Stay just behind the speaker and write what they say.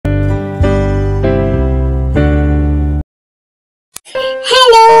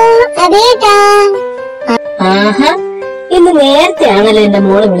അതേട്ടാ. ആഹാ, ഇന്ന് നേരത്തെയാണല്ലോ എന്റെ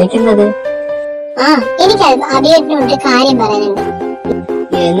മോള് വിളിക്കുന്നത്. എനിക്ക് അഭിയേട്ടനോട് കാര്യം പറയാനുണ്ട്.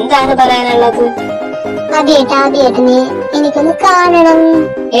 എന്താണ് പറയാനുള്ളത്? അഭിയേട്ടനെ എനിക്കൊന്ന് കാണണം.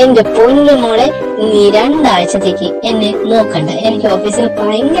 എന്റെ പൊന്നു മോളെ, നീ 2 ആഴ്ചത്തേക്ക് എന്നെ നോക്കണ്ട. എനിക്ക് ഓഫീസിൽ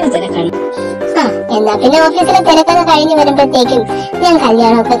ഭയങ്കര തിരക്കാണ്. എന്നാ പിന്നെ ഓഫീസിലെ തിരക്കൊക്കെ കഴിഞ്ഞ് വരുമ്പോഴത്തേക്കും ഞാൻ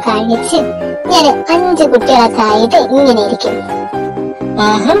കല്യാണമൊക്കെ കഴിച്ച് ഞാൻ 5 കുട്ടികളൊക്കെ ആയിട്ട് ഇങ്ങനെ ഇരിക്കും.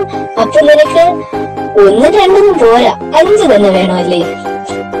 ആഹാ, അപ്പൊ നിനക്ക് 1, 2 പോരാ, 5 തന്നെ വേണമല്ലേ?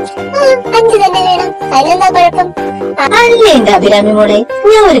 5 തന്നെ വേണം. അതിനെന്താ കുഴപ്പം? അല്ലേ എന്റെ അഭിരാമി മോളെ,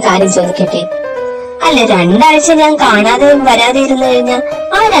 ഞാൻ ഒരു കാര്യം ചോദിക്കട്ടെ. അല്ല, 2 ആഴ്ച ഞാൻ കാണാതെ വരാതെ ഇരുന്നു കഴിഞ്ഞാൽ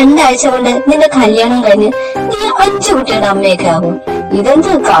ആ 2 ആഴ്ച കൊണ്ട് നിന്റെ കല്യാണം കഴിഞ്ഞ് നീ 5 കുട്ടിയുടെ അമ്മയൊക്കെ ആകും.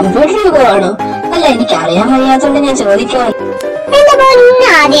 ഇതെന്ത് കമ്പ്യൂട്ടർ യുഗമാണോ? അല്ല, എനിക്ക് അറിയാൻ വയ്യാത്തോണ്ട് ഞാൻ ചോദിക്കുവാ. എന്റെ പൊന്ന്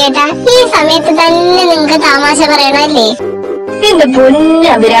ആദ്യേട്ടാ, ഈ സമയത്ത് തന്നെ നിങ്ങക്ക് തമാശ പറയണല്ലേ? എന്റെ പൊന്ന്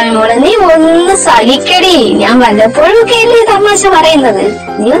അഭിരാമി മോളെ, നീ ഒന്ന് സഹിക്കടി. ഞാൻ വല്ലപ്പോഴും ഒക്കെ അല്ലേ തമാശ പറയുന്നത്.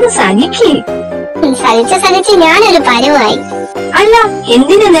 നീ ഒന്ന് സഹിക്കേ. സഹിച്ച് ഞാനൊരു പരുവായി. അല്ല,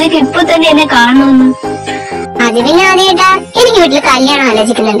 എന്തിനാ നിനക്ക് ഇപ്പൊ തന്നെ എന്നെ കാണണമെന്ന്? അത് പിന്നെ ആദ്യേട്ടാ, എനിക്ക് വീട്ടിൽ കല്യാണം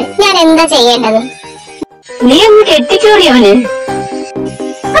ആലോചിക്കുന്നുണ്ട്. ഞാൻ എന്താ ചെയ്യേണ്ടത്? നീ ഒന്ന് കെട്ടിക്കോടി അവന്.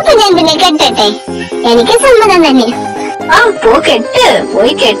 അപ്പൊ ഞാൻ പിന്നെ കെട്ടട്ടെ? എനിക്ക് സമ്മതം തന്നെ.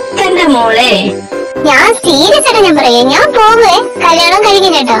 പോയി കെട്ടെന്റെ മോളെ. ഞാൻ സീരിയസ് ആയിട്ട് ഞാൻ പറയാം. ഞാൻ പോവേ, കല്യാണം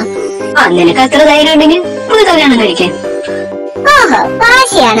കഴിക്കും കേട്ടോ. നിനക്ക് അത്ര ധൈര്യം ഉണ്ടെങ്കിൽ പോയി കല്യാണം കഴിക്കാൻ. ഓഹോ,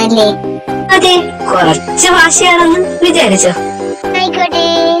 വാശിയാണല്ലേ? അതെ, കുറച്ച് വാശിയാണെന്ന് വിചാരിച്ചോ? ആയിക്കോട്ടെ,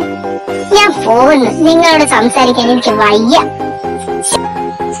 ഞാൻ പോകുന്നു. നിങ്ങളോട് സംസാരിക്കാൻ എനിക്ക് വയ്യ.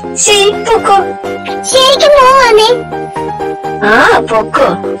 പൊക്കോ. ശരിക്കും പോവാന്നേ? പൊക്കോ.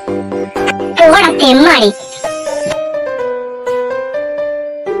 പോടാ തെമ്മാടി.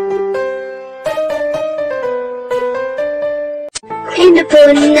 എന്റെ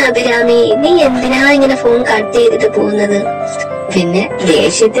പൊന്ന അഭിരാമി, നീ എന്തിനാ ഇങ്ങനെ ഫോൺ കട്ട് ചെയ്തിട്ട് പോകുന്നത്? പിന്നെ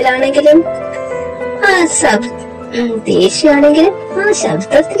ദേഷ്യത്തിലാണെങ്കിലും ദേഷ്യമാണെങ്കിലും ആ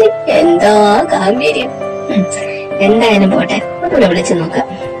ശബ്ദത്തില് എന്താ ഗാംഭീര്യം. എന്തായാലും പോട്ടെ, ഒന്നുകൂടെ വിളിച്ചു നോക്കാം.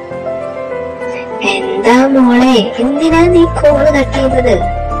 എന്താ മോളെ, എന്തിനാ നീ കോള് കട്ട് ചെയ്തത്?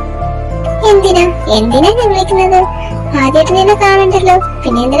 എന്തിനാ ഞാൻ വിളിക്കുന്നത്? ആദ്യമായിട്ട് നിന്നെ കാണണ്ടല്ലോ,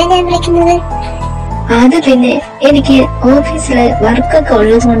 പിന്നെ എന്തിനാ ഞാൻ വിളിക്കുന്നത്? അത് പിന്നെ എനിക്ക് ഓഫീസിലെ വർക്കൊക്കെ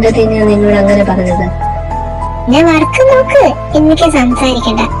ഉള്ളത് കൊണ്ട് ഞാൻ നിന്നോട് അങ്ങനെ പറഞ്ഞത്. ഞാൻ വർക്ക് നോക്ക്, എനിക്ക്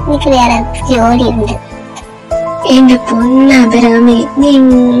സംസാരിക്കണ്ട. എനിക്ക് വേറെ ജോലിയുണ്ട്. എന്റെ പൊന്ന അഭിരാമി, നീ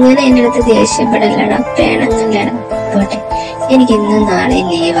ഇങ്ങനെ എന്റെ അടുത്ത് ദേഷ്യപ്പെടല്ലടാ, പേണങ്ങല്ലടാ. പോട്ടെ, എനിക്ക് ഇന്നും നാളെ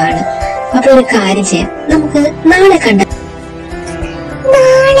ലീവാണ്. അപ്പൊ ഒരു കാര്യം ചെയ്യാം, നമുക്ക് നാളെ കണ്ട.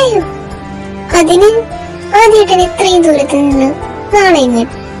 നാളെയോ? അതിന് ആദ്യമായിട്ട് ഇത്രയും ദൂരത്ത് നിന്ന് നാളെ ഇന്ന്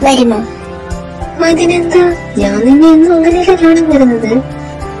വരുമോ? അതിനെന്താ, ഞാൻ നിന്നെ എന്നും അങ്ങനെയല്ല കാണാൻ വരുന്നത്.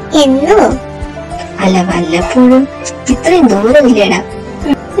 എന്നോ? അല്ല, വല്ലപ്പോഴും. ഇത്രയും ദൂരമില്ലേടാ.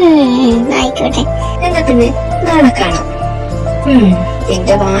 ആയിക്കോട്ടെ, എന്നാ പിന്നെ നാളെ കാണാം.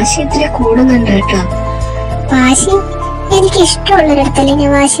 എന്റെ വാശി ഇത്തിരി കൂടുന്നുണ്ട് കേട്ടോ. വാശി? എനിക്ക് ഇഷ്ടമുള്ളൊരിടത്തല്ലേ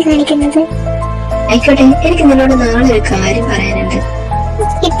ഞാൻ വാശി കാണിക്കുന്നത്. ആയിക്കോട്ടെ, എനിക്ക് നിന്നോട് നാളെ ഒരു കാര്യം പറയാനുണ്ട്.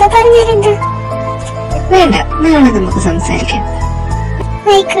 ഇപ്പൊ പറഞ്ഞാലെന്താ? വേണ്ട, നാളെ നമുക്ക് സംസാരിക്കാം.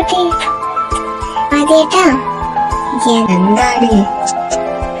 ആയിക്കോട്ടെ. ആദ്യേട്ടാ, എന്താടി?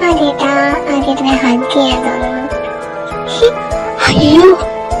 ആദ്യേട്ടനെ ഹഗ് ചെയ്യാൻ തോന്നുന്നു. അയ്യോ,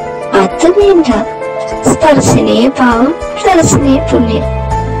 അത് വേണ്ട. സ്പർശനേ പാവം, സ്പർശനേ പുണ്യം.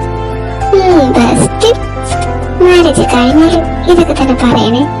 മാരേജ് കഴിഞ്ഞാലും ഇതൊക്കെ തന്നെ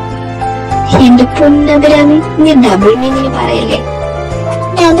പറയണേ. എന്റെ പൊന്നഭിരാമി, നീ ഡബിൾ മീനിങ് പറയല്ലേ?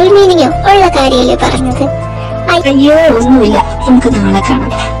 ഡബിൾ മീനിങ്ങോ? ഉള്ള കാര്യല്ലേ പറഞ്ഞത്. അയ്യോ, ഒന്നുമില്ല, നമുക്ക് നാളെ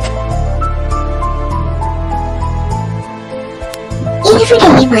കാണാം. ഇവിടെ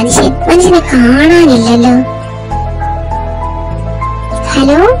ഈ മനുഷ്യനെ കാണാനില്ലല്ലോ.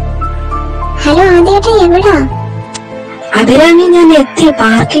 ഹലോ ആദ്യേട്ടാ, എവിടാ? അഭിരാമി, ഞാൻ എത്തിയ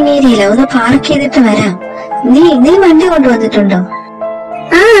പാർക്കിംഗ് ഏരിയയില. ഒന്ന് പാർക്ക് ചെയ്തിട്ട് വരാം. നീ വണ്ടി കൊണ്ടുവന്നിട്ടുണ്ടോ?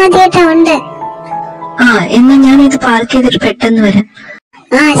 ആദ്യേട്ടാ ഉണ്ട്. എന്നാ ഞാൻ ഇത് പാർക്ക് ചെയ്തിട്ട് പെട്ടെന്ന് വരാം.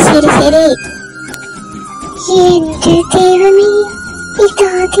 ശരി. എന്റെ ദൈവമേ,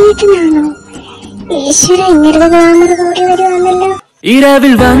 ഇതാദ്യേട്ടനാണോ? ഈശ്വര, ഇങ്ങനത്തെ ഗ്ലാമർ കൂടി വരുവാന്നല്ലോ.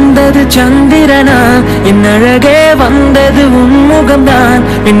 இரவில் வந்தது சந்திரனா, என் அழகே வந்தது உன்முகம்தான்.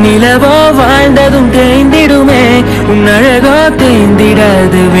 என் நிலவோ வாழ்ந்ததும் தேய்ந்திடுமே, உன் அழகோ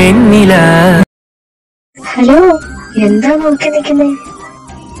தேய்ந்திடாது வெண்ணிலா. ഹലോ, എന്താ നോക്കി നിൽക്കുന്നേ?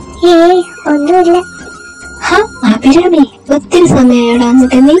 ഒന്നുമില്ല. അഭിരാമി, ഒത്തിരി സമയമായോടാ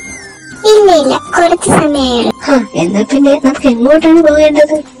എന്നിട്ട് നീ? ഇല്ല, കുറച്ച് സമയമായുള്ളൂ. എന്നാ പിന്നെ നമുക്ക് എങ്ങോട്ടാണ്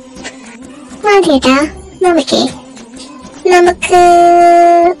പോകേണ്ടത്? ആദ്യേട്ടാ, നമുക്കേ നമുക്ക്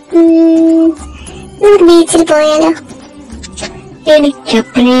നമുക്ക് ബീച്ചിൽ പോയാലോ?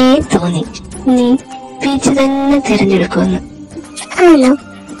 എനിക്കപ്പോഴേ തോന്നി നീ ബീച്ച് തന്നെ തിരഞ്ഞെടുക്കുമെന്ന്. ആണോ?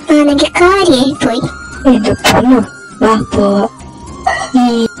 ആണെങ്കിൽ കാര്യമായി പോയി. എന്റെ പൊന്നു, വാ പോവാ.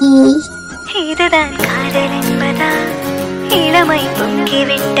 இதுதான் காதல் என்பதா, இளமை பொங்கி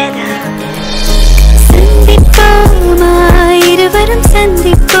விட்டதா? சந்திப்போமா, இருவரும்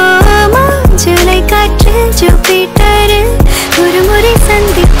சந்திப்போமா, ஜூலை காற்று ஜூபிட்டர் ஒரு முறை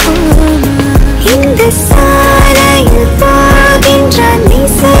சந்திப்போமா. இந்த சாலையில் போகின்றான்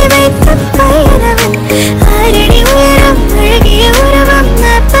மீசை வைத்த பயணவன், அரடி உயரம் அழகிய உருவம்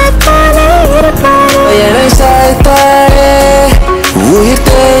பார்த்தாலே இருப்பார். உயிர்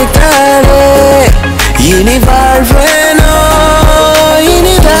தேய்த்தாரே இனி வாழ்வேனோ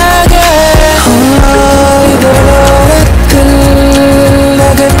இனிதாக இதழத்தில்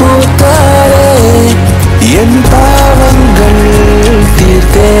நகை பூத்தாரே என் பாவங்கள்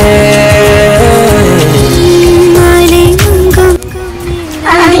தீர்த்தே.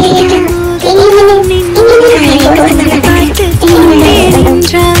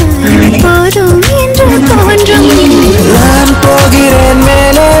 நான் போகிறேன்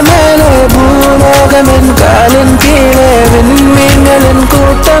மேலே மேலே பூலோகமென் காலின் கீழே விண்மீன்களின்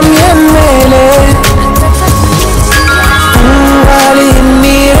கூட்டம் என் மேலே. பூவாளியின்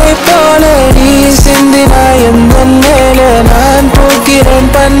நீரை போல நீ சிந்தினாய் என் மேலே, நான் பூக்கிறேன்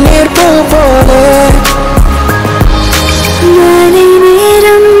பன்னீர் பூ போல.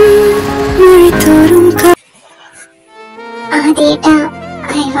 ആദ്യേട്ടാ,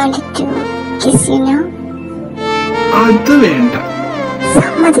 I wanted to kiss you now. അത് വേണ്ട.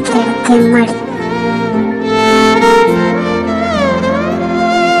 സമ്മതിക്കലൊക്കെ മടി.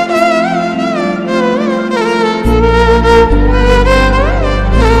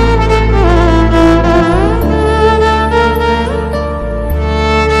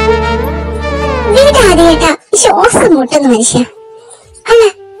 വീട്ടാദ്യേട്ടാ ശ്വാസം മുട്ടുന്ന മനുഷ്യ. അല്ല,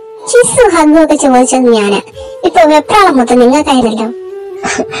 കിസ്സും ഹഗ്ഗും ഒക്കെ ചോദിച്ചത് ഞാന്. ഇപ്പൊ വെപ്രാളം മൊത്തം നിങ്ങൾക്കായിരുന്നല്ലോ.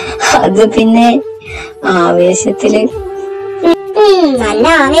 അത് പിന്നെ ആവേശത്തില്. നല്ല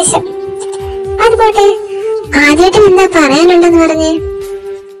ആവേശം. അതുപോട്ടെ, ആദ്യമായിട്ട് എന്താ പറയാനുണ്ടെന്ന് പറഞ്ഞേ?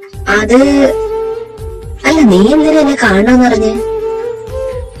 അത് അല്ല, നീ എന്തിനാ എന്നെ കാണണമെന്ന് പറഞ്ഞേ?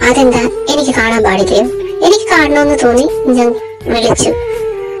 അതെന്താ, എനിക്ക് കാണാൻ പാടില്ലയോ? എനിക്ക് കാണണമെന്ന് തോന്നി ഞാൻ വിളിച്ചു.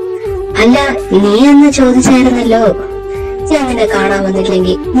 അല്ല, നീ അന്ന് ചോദിച്ചായിരുന്നല്ലോ, ഞാൻ നിന്നെ കാണാൻ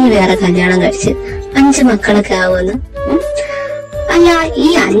വന്നില്ലെങ്കിൽ നീ വേറെ കല്യാണം കഴിച്ച് 5 മക്കളൊക്കെ ആവുമെന്ന്. അല്ല, ഈ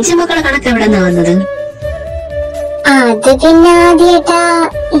 5 മക്കളെ കണക്ക് എവിടെന്നാ വന്നത്? അത് പിന്നെ ആദ്യേട്ടാ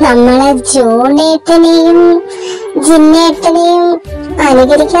നമ്മളെ ജോണേട്ടനെയും ജിന്നേട്ടനെയും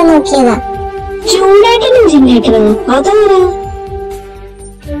അനുകരിക്കാൻ നോക്കിയതാ. ജൂണേട്ടനും ജിന്നേട്ടനും അതാരാ?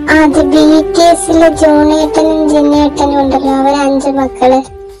 അത് BTSലെ ജോണേട്ടനും ജിന്നേട്ടനും ഉണ്ടല്ലോ, അവർ 5 മക്കള്.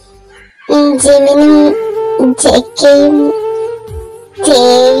 ജിമിനും ജെക്കയും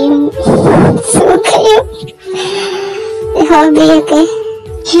ജേയും സുഖയും ഹോബിയൊക്കെ.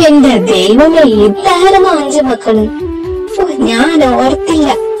 എന്റെ ദൈവമേ, ഇതായിരുന്നു 5 മക്കള്. ഞാൻ ഓർത്തില്ല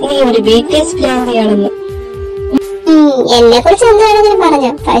നീ ഒരു BTS ഭ്രാന്തിയാണെന്ന്. എന്നെ കുറിച്ച് എന്താണെങ്കിലും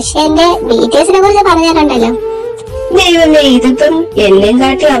പറഞ്ഞു, പക്ഷെ എന്റെ BTSനെ കുറിച്ച് പറഞ്ഞിട്ടുണ്ടല്ലോ. ദൈവമേ, ഇതിപ്പം എന്നെയും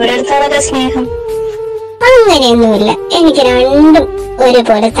കാട്ടി അവരുടെ അടുത്താണല്ലോ സ്നേഹം. അങ്ങനെയൊന്നുമില്ല, എനിക്ക് രണ്ടും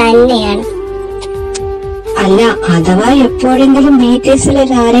ഒരുപോലെ തന്നെയാണ്. അല്ല, അഥവാ എപ്പോഴെങ്കിലും BTSലെ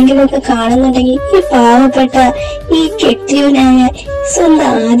ആരെങ്കിലും ഒക്കെ കാണുന്നുണ്ടെങ്കിൽ ഈ പാവപ്പെട്ട ഈ കെട്ടിയവനായ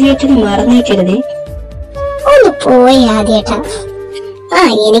സ്വന്തം ആദ്യേട്ടനെ മറന്നേക്കരുതേ. ഒന്ന് പോയി ആദ്യേട്ടാ.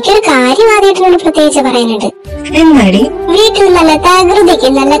 എനിക്കൊരു കാര്യം ആദ്യേട്ടനോട് പ്രത്യേകിച്ച് പറയാനുണ്ട്. എന്നാടി? വീട്ടിൽ നല്ല തകൃതിക്ക്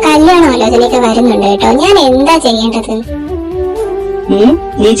നല്ല കല്യാണ ആലോചനയൊക്കെ വരുന്നുണ്ട് കേട്ടോ. ഞാൻ എന്താ ചെയ്യേണ്ടത്?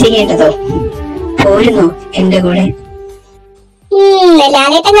 നീ ചെയ്യേണ്ടതോ? പോരുന്നോ എന്റെ കൂടെ?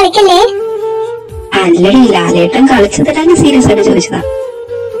 ലാലേട്ടൻ കളിക്കല്ലേ? അല്ലടി, ലാലേട്ടൻ കളിച്ചു തരാൻ സീരിയസ് ആയിട്ട് ചോദിച്ചതാ.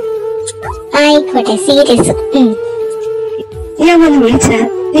 ആയിക്കോട്ടെ, സീരിയസ്. ഞാൻ വന്ന് വിളിച്ചാ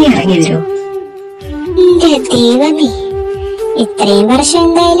നീ ഇറങ്ങി വരുമോ? എന്റെ ദൈവമേ, ഇത്രയും വർഷം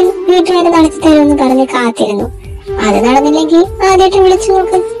എന്തായാലും വീട്ടുകാര് നടത്തി തരുമെന്ന് പറഞ്ഞ് കാത്തിരുന്നു. അത് നടന്നില്ലെങ്കിൽ ആദ്യമായിട്ട് വിളിച്ചു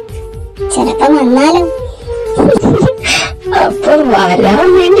നോക്ക്, ചിലപ്പോ വന്നാലും. അപ്പൊ വരാൻ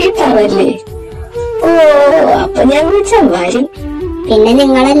വേണ്ടിട്ടാണല്ലേ? ഓ, അപ്പൊ ഞാൻ വിളിച്ചാ വരും. പിന്നെ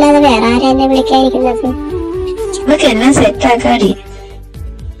നിങ്ങളല്ലാതെ വേറെ ആരാ എന്നെ വിളിക്കാതിരിക്കുന്നത്? നമുക്ക് എല്ലാം സെറ്റാക്കാടി.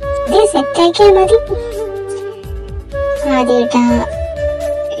 സെറ്റാക്കിയാ മതി. ആദ്യമായിട്ടാ.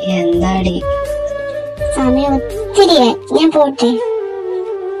 എന്താടി? സമയം ഒത്തിരിയായി, ഞാൻ പോട്ടെ.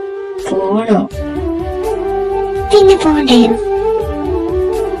 പോണോ? പിന്നെ പോണ്ടേയോ?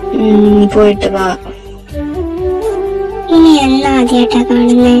 പോയിട്ട് വാ. ഇനി എന്നാ ആദ്യമായിട്ടാ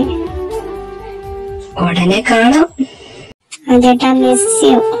കാണുന്നേ? ഉടനെ കാണാം. അതേട്ടാ മിസ്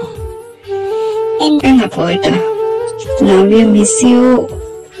യു. എന്നാ പോയിട്ടാ. Love you, miss you.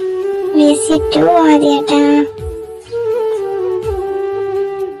 Miss you to ആദ്യേട്ടാ.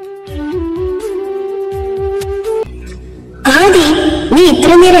 ആദി, നീ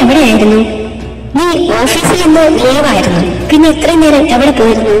ഇത്രയും നേരം എവിടെയായിരുന്നു? നീ ഓഫീസിൽ നിന്ന് ലീവായിരുന്നു, പിന്നെ ഇത്രയും നേരം എവിടെ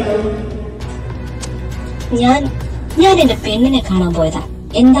പോയിരുന്നു? ഞാൻ എന്റെ പെണ്ണിനെ കാണാൻ പോയതാ.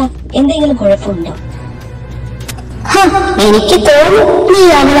 എന്താ, എന്തെങ്കിലും കുഴപ്പമുണ്ടോ? എനിക്ക് തോന്നുന്നു നീ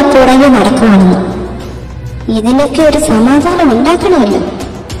അവളെ പുറകെ നടക്കുവാണെന്ന്. ഇതിനൊക്കെ ഒരു സമാധാനം ഉണ്ടാക്കണമല്ലോ.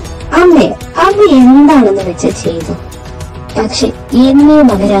 അമ്മേ, അവ എന്താണെന്ന് വെച്ച് ചെയ്തു. പക്ഷെ എന്നെയും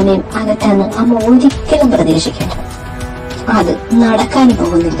അഭിരാമിയും അകറ്റാന്ന് അമ്മ ഒരിക്കലും പ്രതീക്ഷിക്കേണ്ട. അത് നടക്കാൻ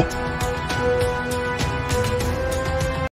പോകുന്നില്ല.